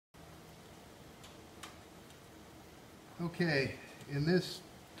Okay, in this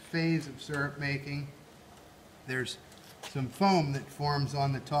phase of syrup making, there's some foam that forms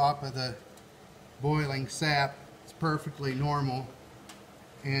on the top of the boiling sap. It's perfectly normal,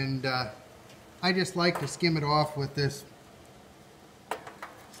 and I just like to skim it off with this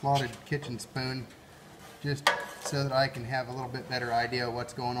slotted kitchen spoon, just so that I can have a little bit better idea of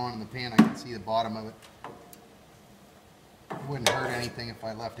what's going on in the pan. I can see the bottom of it. It wouldn't hurt anything if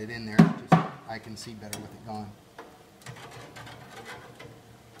I left it in there, just I can see better with it gone.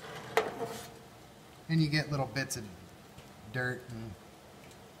 And you get little bits of dirt and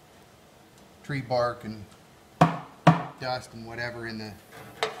tree bark and dust and whatever in the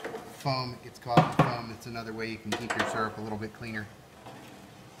foam. It gets caught in the foam. It's another way you can keep your syrup a little bit cleaner.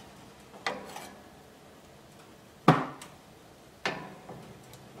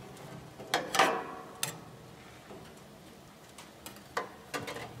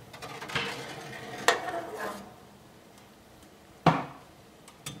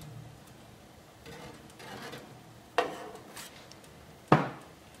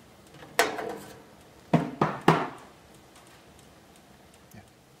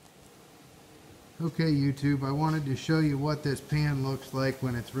 Okay, YouTube, I wanted to show you what this pan looks like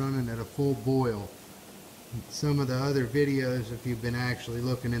when it's running at a full boil. Some of the other videos, if you've been actually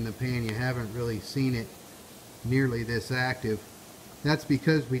looking in the pan, you haven't really seen it nearly this active. That's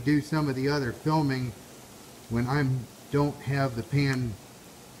because we do some of the other filming when I don't have the pan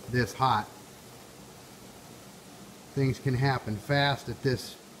this hot. Things can happen fast at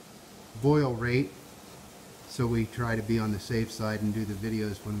this boil rate, so we try to be on the safe side and do the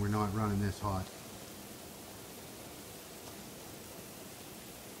videos when we're not running this hot.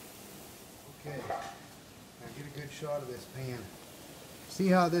 Okay, now get a good shot of this pan. See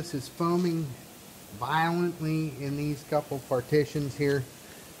how this is foaming violently in these couple partitions here?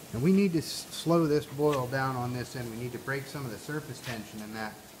 And we need to slow this boil down on this end. We need to break some of the surface tension in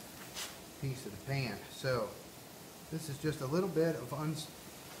that piece of the pan. So this is just a little bit of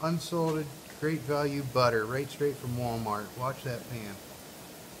unsalted, great value butter, right straight from Walmart. Watch that pan.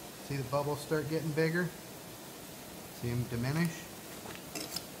 See the bubbles start getting bigger? See them diminish?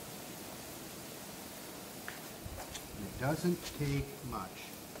 It doesn't take much,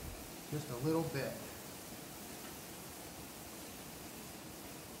 just a little bit.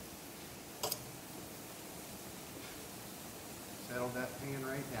 Settle that pan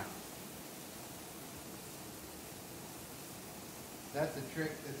right down. That's a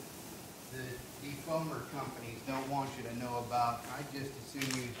trick that the defoamer companies don't want you to know about. I just as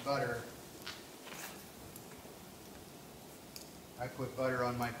soon use butter. I put butter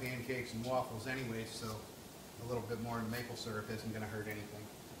on my pancakes and waffles anyways, so a little bit more maple syrup isn't going to hurt anything.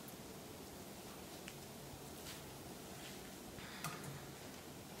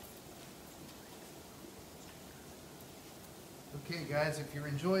 Okay guys, if you're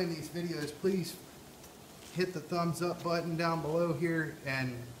enjoying these videos, please hit the thumbs up button down below here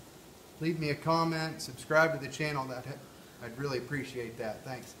and leave me a comment, subscribe to the channel. I'd really appreciate that.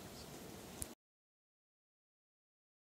 Thanks.